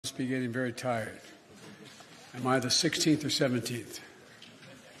be getting very tired. Am I the 16th or 17th?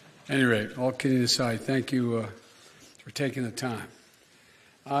 At any rate, all kidding aside, thank you for taking the time.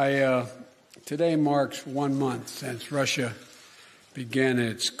 Today marks 1 month since Russia began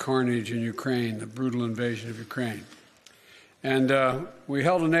its carnage in Ukraine, the brutal invasion of Ukraine. And we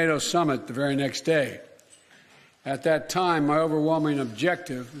held a NATO summit the very next day. At that time, my overwhelming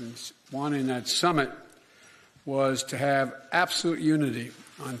objective in wanting that summit was to have absolute unity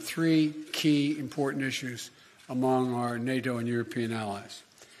on 3 key important issues among our NATO and European allies.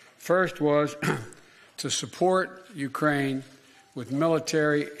 First was to support Ukraine with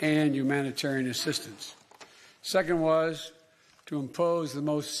military and humanitarian assistance. Second was to impose the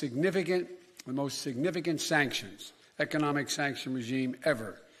most significant sanctions, economic sanction regime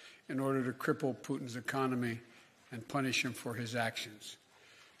ever, in order to cripple Putin's economy and punish him for his actions.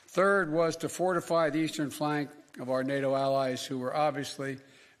 Third was to fortify the eastern flank of our NATO allies, who were obviously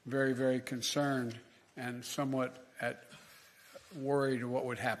very, very concerned and somewhat worried what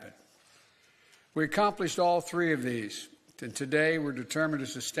would happen. We accomplished all 3 of these, and today we're determined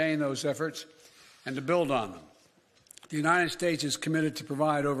to sustain those efforts and to build on them. The United States is committed to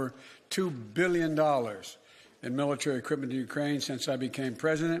provide over $2 billion in military equipment to Ukraine since I became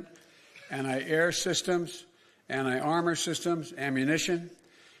president, anti-air systems, anti-armor systems, ammunition,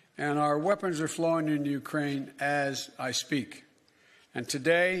 and our weapons are flowing into Ukraine as I speak. And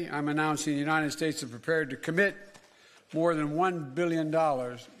today I'm announcing the United States is prepared to commit more than $1 billion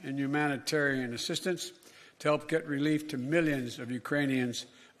in humanitarian assistance to help get relief to millions of Ukrainians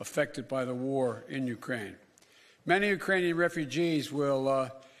affected by the war in Ukraine. Many Ukrainian refugees will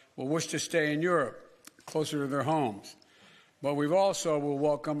wish to stay in Europe, closer to their homes. But we also will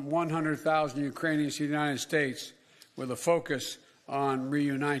welcome 100,000 Ukrainians to the United States with a focus on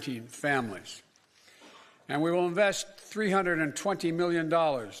reuniting families. And we will invest $320 million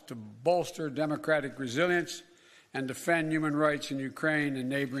to bolster democratic resilience and defend human rights in Ukraine and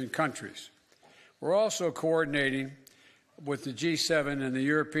neighboring countries. We're also coordinating with the G7 and the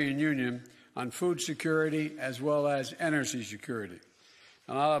European Union on food security as well as energy security.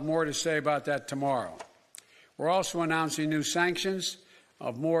 And I'll have more to say about that tomorrow. We're also announcing new sanctions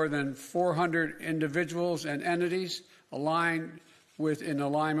of more than 400 individuals and entities in alignment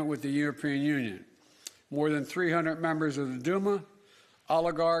with the European Union. More than 300 members of the Duma,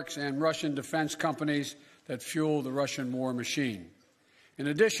 oligarchs, and Russian defense companies that fuel the Russian war machine. In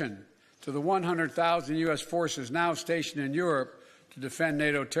addition to the 100,000 U.S. forces now stationed in Europe to defend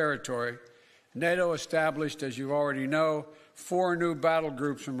NATO territory, NATO established, as you already know, 4 new battle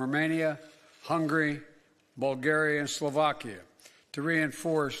groups in Romania, Hungary, Bulgaria, and Slovakia to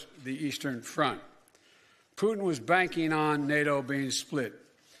reinforce the Eastern Front. Putin was banking on NATO being split.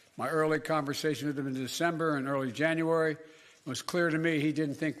 My early conversation with him in December and early January was clear to me he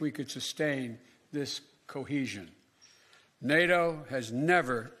didn't think we could sustain this cohesion. NATO has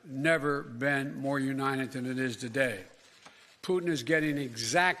never been more united than it is today. Putin is getting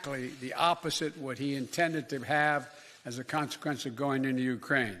exactly the opposite what he intended to have as a consequence of going into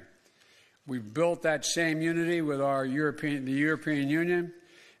Ukraine. We've built that same unity with the European Union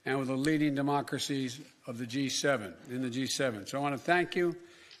and with the leading democracies of the G7, in the G7. So I want to thank you,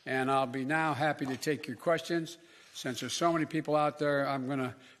 and I'll be now happy to take your questions. Since there's so many people out there,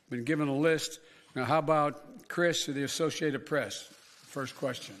 been given a list. Now, how about Chris of the Associated Press? First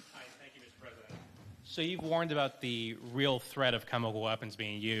question. Hi, thank you, Mr. President. So you've warned about the real threat of chemical weapons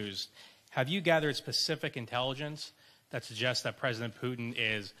being used. Have you gathered specific intelligence that suggests that President Putin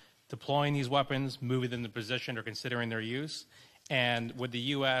is deploying these weapons, moving them to position, or considering their use? And would the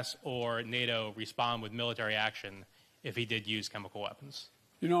U.S. or NATO respond with military action if he did use chemical weapons?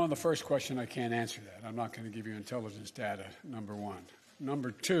 You know, on the first question, I can't answer that. I'm not going to give you intelligence data, number one.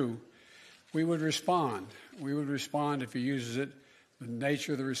 Number two, we would respond. We would respond if he uses it. The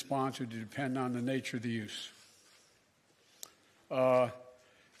nature of the response would depend on the nature of the use.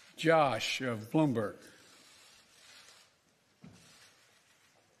 Josh of Bloomberg.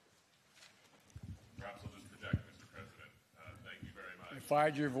 Perhaps I'll just project, Mr. President. Thank you very much. If I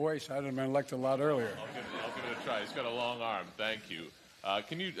had your voice, I'd have been elected a lot earlier. I'll give it a try. He's got a long arm. Thank you.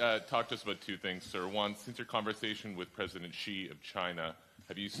 Can you talk to us about 2 things, sir? One, since your conversation with President Xi of China,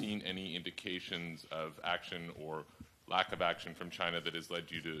 have you seen any indications of action or lack of action from China that has led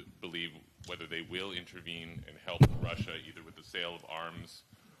you to believe whether they will intervene and help Russia, either with the sale of arms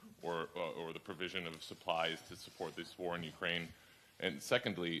or the provision of supplies to support this war in Ukraine? And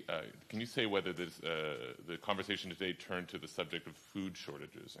secondly, can you say whether the conversation today turned to the subject of food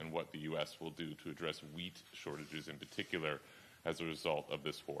shortages and what the U.S. will do to address wheat shortages in particular as a result of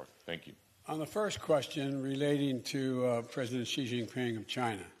this war? Thank you. On the first question relating to President Xi Jinping of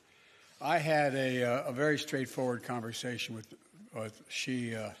China, I had a very straightforward conversation with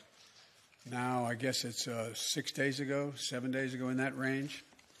Xi now, I guess it's 6 days ago, 7 days ago, in that range.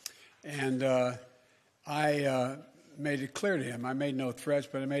 And I made it clear to him, I made no threats,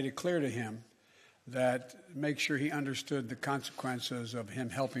 but I made it clear to him that make sure he understood the consequences of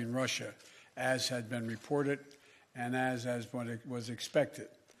him helping Russia, as had been reported and as what was expected.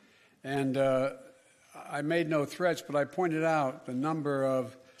 And I made no threats, but I pointed out the number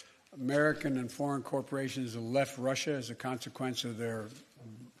of American and foreign corporations that left Russia as a consequence of their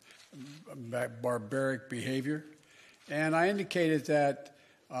barbaric behavior. And I indicated that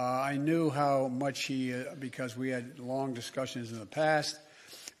I knew how much he, because we had long discussions in the past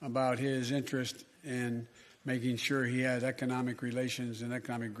about his interest in making sure he had economic relations and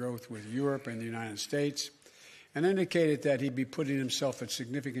economic growth with Europe and the United States, and indicated that he'd be putting himself at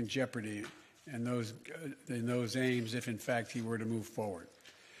significant jeopardy in those aims if, in fact, he were to move forward.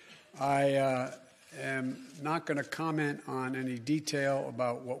 I am not going to comment on any detail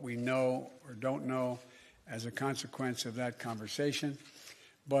about what we know or don't know as a consequence of that conversation,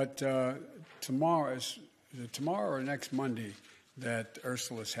 but tomorrow or next Monday that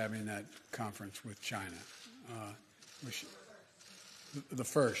Ursula is having that conference with China, the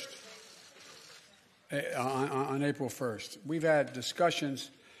 1st, on April 1st. We've had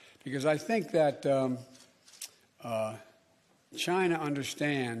discussions because I think that China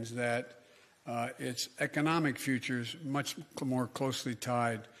understands that its economic future is much more closely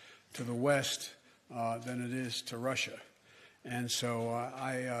tied to the West than it is to Russia. And so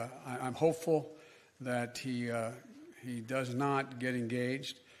I'm hopeful that he does not get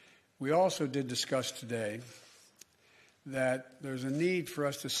engaged. We also did discuss today that there's a need for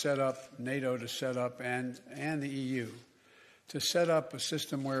us to set up, NATO to set up, and the EU, to set up a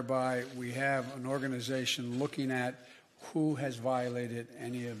system whereby we have an organization looking at who has violated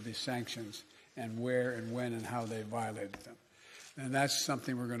any of the sanctions and where and when and how they violated them. And that's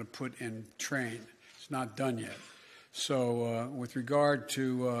something we're going to put in train. It's not done yet. So with regard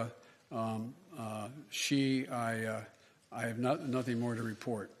to Xi, I have nothing more to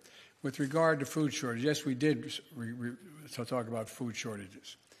report. With regard to food shortage, yes, we did talk about food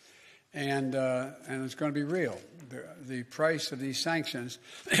shortages. And it's going to be real. The price of these sanctions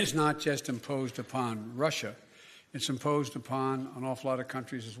is not just imposed upon Russia. It's imposed upon an awful lot of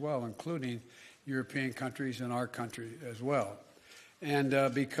countries as well, including European countries and our country as well. And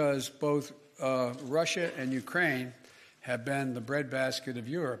because both Russia and Ukraine have been the breadbasket of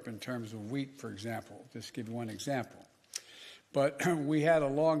Europe in terms of wheat, for example, just to give you one example. But we had a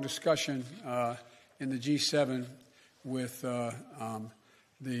long discussion in the G7 with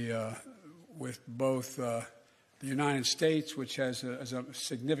both the United States, which has a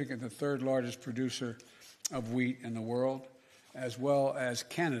significant, the third largest producer of wheat in the world, as well as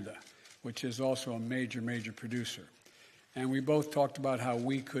Canada, which is also a major producer. And we both talked about how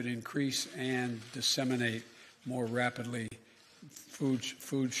we could increase and disseminate more rapidly food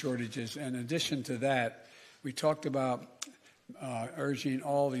shortages. And in addition to that, we talked about urging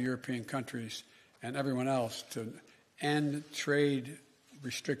all the European countries and everyone else to end trade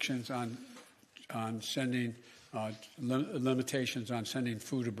restrictions on sending limitations on sending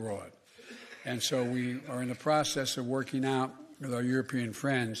food abroad. And so we are in the process of working out with our European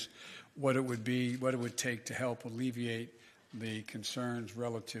friends what it would take to help alleviate the concerns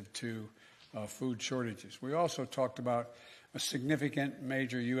relative to food shortages. We also talked about a significant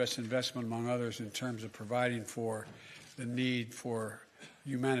major U.S. investment, among others, in terms of providing for the need for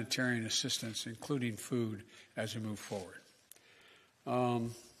humanitarian assistance, including food, as we move forward.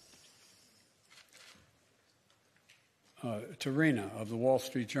 Tarina of the Wall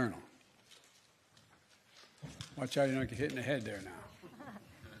Street Journal. Watch out you don't get hit in the head there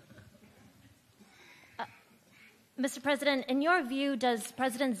now. Mr. President, in your view, does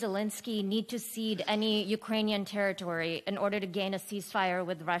President Zelensky need to cede any Ukrainian territory in order to gain a ceasefire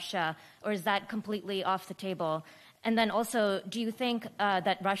with Russia, or is that completely off the table? And then also, do you think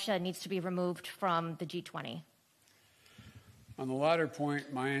that Russia needs to be removed from the G20? On the latter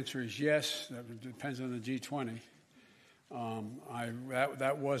point, my answer is yes. That depends on the G20.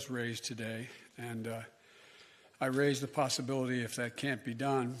 That was raised today, and I raised the possibility, if that can't be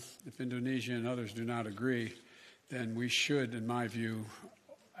done, if Indonesia and others do not agree, then we should, in my view,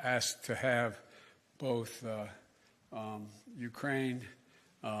 ask to have both Ukraine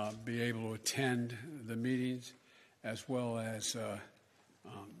be able to attend the meetings, as well as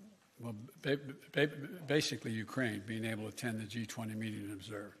basically Ukraine being able to attend the G20 meeting and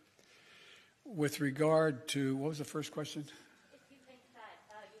observe. With regard to, what was the first question? If you think that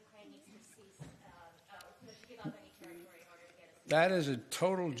Ukraine needs to cease, to give up any territory in order to get That is a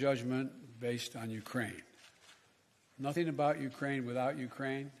total judgment based on Ukraine. Nothing about Ukraine without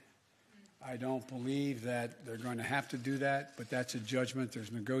Ukraine. I don't believe that they're going to have to do that, but that's a judgment.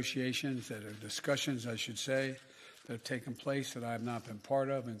 There's negotiations, that are discussions, I should say, that have taken place that I have not been part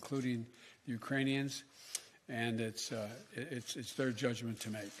of, including the Ukrainians, and it's their judgment to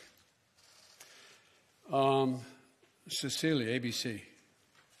make. Cecilia, ABC.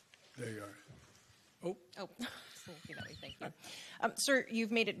 There you are. Oh. Thank you. Sir,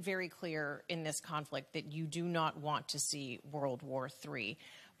 you've made it very clear in this conflict that you do not want to see World War III.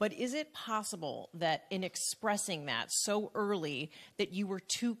 But is it possible that in expressing that so early that you were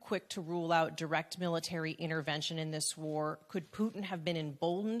too quick to rule out direct military intervention in this war? Could Putin have been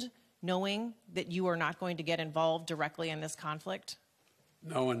emboldened knowing that you are not going to get involved directly in this conflict?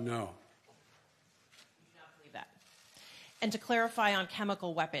 No and no. And to clarify on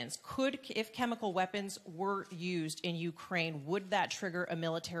chemical weapons, if chemical weapons were used in Ukraine, would that trigger a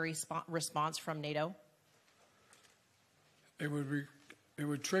military response from NATO? It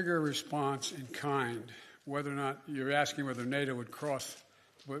would trigger a response in kind. Whether or not you're asking whether NATO would cross,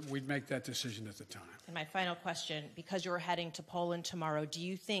 we'd make that decision at the time. And my final question, because you're heading to Poland tomorrow, do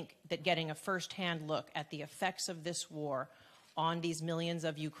you think that getting a first-hand look at the effects of this war on these millions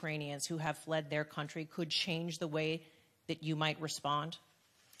of Ukrainians who have fled their country could change the way that you might respond?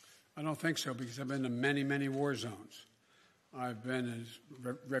 I don't think so, because I've been to many, many war zones. I've been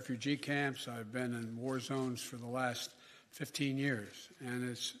in refugee camps. I've been in war zones for the last 15 years, and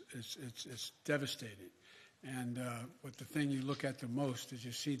it's devastating. And but the thing you look at the most is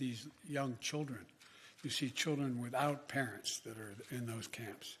you see these young children. You see children without parents that are in those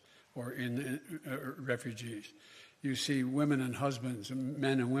camps or in refugees. You see women and husbands,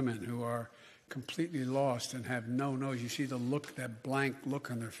 men and women who are completely lost and have no nose. You see the look, that blank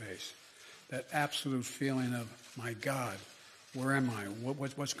look on their face, that absolute feeling of, my God, where am I?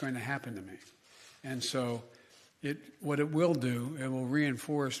 What's going to happen to me? And so what it will do, it will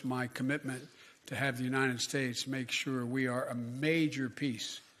reinforce my commitment to have the United States make sure we are a major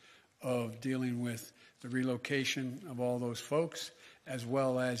piece of dealing with the relocation of all those folks, as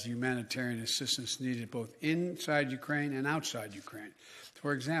well as humanitarian assistance needed both inside Ukraine and outside Ukraine.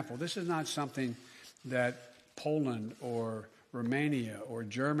 For example, this is not something that Poland or Romania or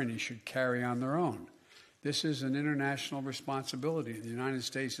Germany should carry on their own. This is an international responsibility. The United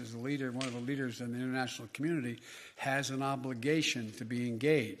States, as a leader, one of the leaders in the international community, has an obligation to be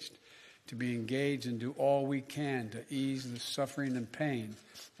engaged and do all we can to ease the suffering and pain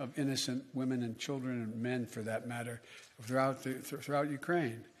of innocent women and children and men, for that matter, throughout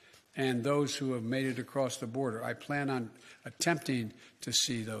Ukraine, and those who have made it across the border. I plan on attempting to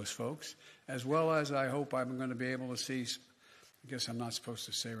see those folks, as well as I hope I'm going to be able to see, I guess I'm not supposed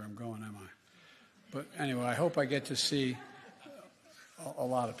to say where I'm going, am I? But anyway, I hope I get to see a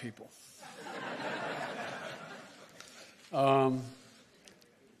lot of people.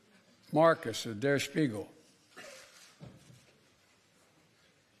 Marcus of Der Spiegel.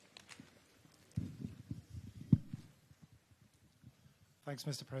 Thanks,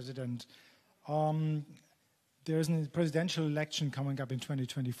 Mr. President. There's a presidential election coming up in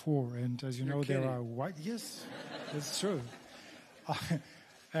 2024, and as you know, kidding. there are yes, that's true.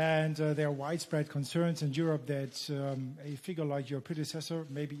 And there are widespread concerns in Europe that a figure like your predecessor,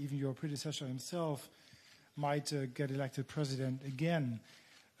 maybe even your predecessor himself, might get elected president again.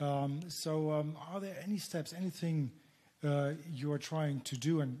 So are there any steps, anything you are trying to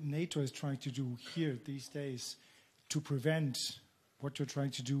do and NATO is trying to do here these days to prevent what you're trying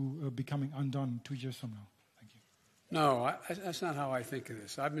to do becoming undone 2 years from now? Thank you. No, that's not how I think of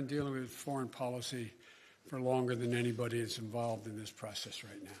this. I've been dealing with foreign policy for longer than anybody that's involved in this process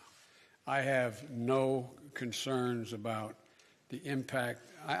right now. I have no concerns about the impact.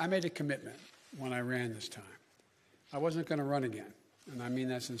 I made a commitment when I ran this time. I wasn't going to run again, and I mean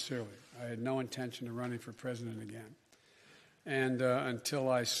that sincerely. I had no intention of running for president again. And until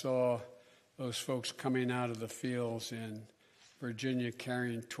I saw those folks coming out of the fields in Virginia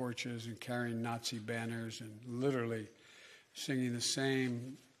carrying torches and carrying Nazi banners and literally singing the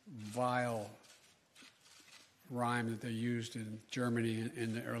same vile rhyme that they used in Germany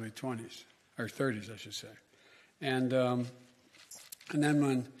in the early 20s, or 30s, I should say. And then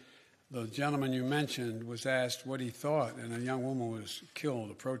when the gentleman you mentioned was asked what he thought, and a young woman was killed,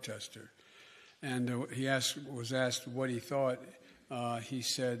 a protester, and he was asked what he thought, he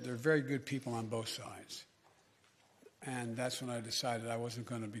said, "They're very good people on both sides." And that's when I decided I wasn't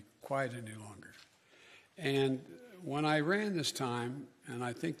going to be quiet any longer. And when I ran this time, and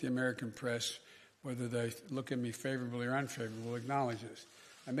I think the American press, whether they look at me favorably or unfavorably, will acknowledge this,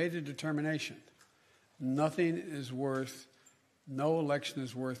 I made a determination. Nothing is worth No election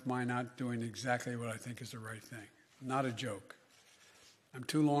is worth my not doing exactly what I think is the right thing. Not a joke. I'm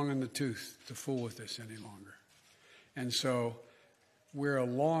too long in the tooth to fool with this any longer. And so we're a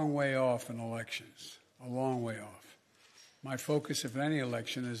long way off in elections, a long way off. My focus, if any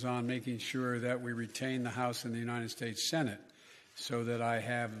election, is on making sure that we retain the House and the United States Senate so that I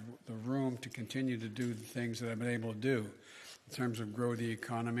have the room to continue to do the things that I've been able to do in terms of grow the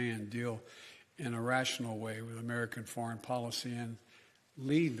economy and deal in a rational way with American foreign policy and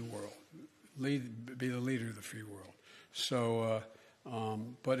lead the world, be the leader of the free world. So,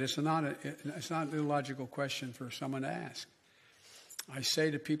 but it's not an illogical question for someone to ask. I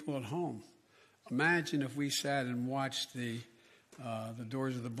say to people at home, imagine if we sat and watched the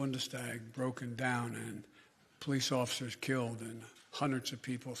doors of the Bundestag broken down and police officers killed and hundreds of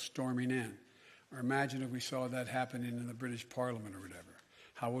people storming in. Or imagine if we saw that happening in the British Parliament or whatever.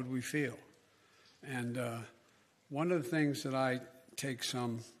 How would we feel? And one of the things that I take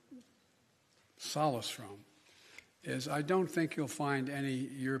some solace from is I don't think you'll find any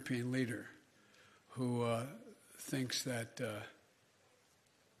European leader who thinks that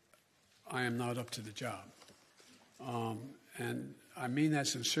I am not up to the job. And I mean that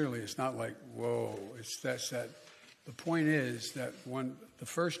sincerely. It's not like, whoa, it's that. The point is that when the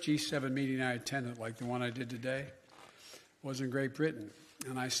first G7 meeting I attended, like the one I did today, was in Great Britain.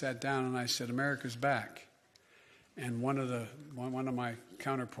 And I sat down and I said, America's back. And one of my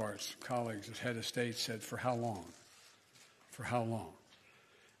counterparts, colleagues, as head of state, said, for how long? For how long?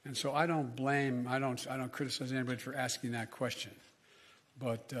 And so I don't blame, I don't criticize anybody for asking that question.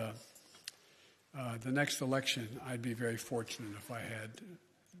 But the next election, I'd be very fortunate if I had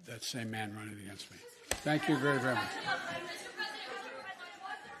that same man running against me. Thank you very, very much.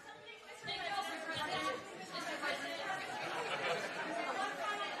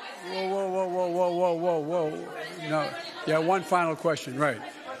 Whoa. No. Yeah, one final question, right.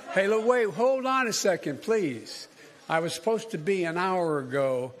 Hey, look, wait, hold on a second, please. I was supposed to be an hour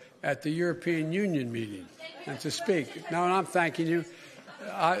ago at the European Union meeting and to speak. No, and I'm thanking you.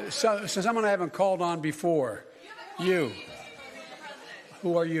 So someone I haven't called on before. You.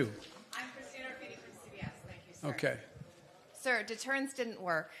 Who are you? I'm Christina Arcady from CBS. Thank you, sir. Okay. Sir, deterrence didn't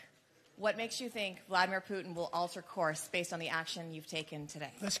work. What makes you think Vladimir Putin will alter course based on the action you've taken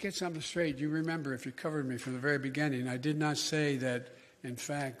today? Let's get something straight. You remember, if you covered me from the very beginning, I did not say that, in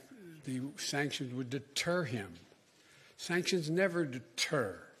fact, the sanctions would deter him. Sanctions never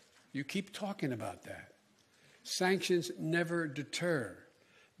deter. You keep talking about that. Sanctions never deter.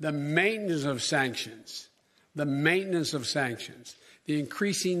 The maintenance of sanctions, the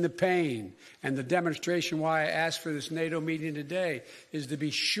increasing the pain, and the demonstration why I asked for this NATO meeting today is to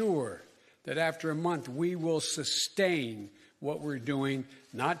be sure that after a month we will sustain what we're doing,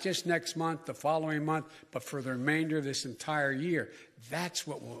 not just next month, the following month, but for the remainder of this entire year. That's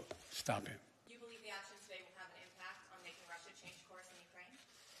what will stop him. Do you believe the actions today will have an impact on making Russia change course in Ukraine?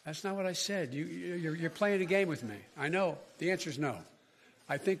 That's not what I said. You're playing a game with me. I know. The answer is no.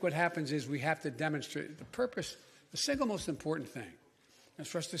 I think what happens is we have to demonstrate the purpose. The single most important thing is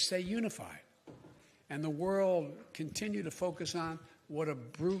for us to stay unified. And the world continue to focus on what a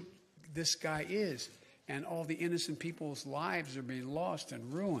brute this guy is. And all the innocent people's lives are being lost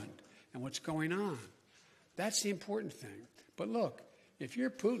and ruined. And what's going on. That's the important thing. But look, if you're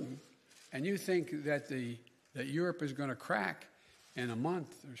Putin and you think that Europe is going to crack in a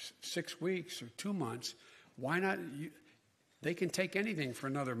month or 6 weeks or 2 months, why not? They can take anything for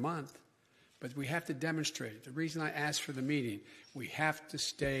another month. But we have to demonstrate. The reason I asked for the meeting, we have to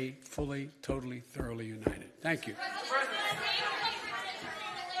stay fully, totally, thoroughly united. Thank you.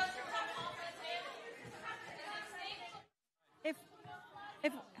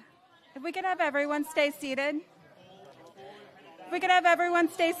 If we could have everyone stay seated. If we could have everyone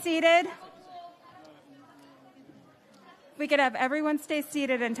stay seated. If we could have everyone stay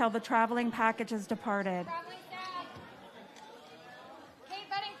seated until the traveling package has departed.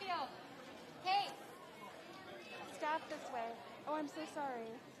 This way. Oh, I'm so sorry.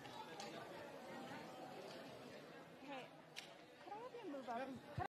 Hey, could I have you move up?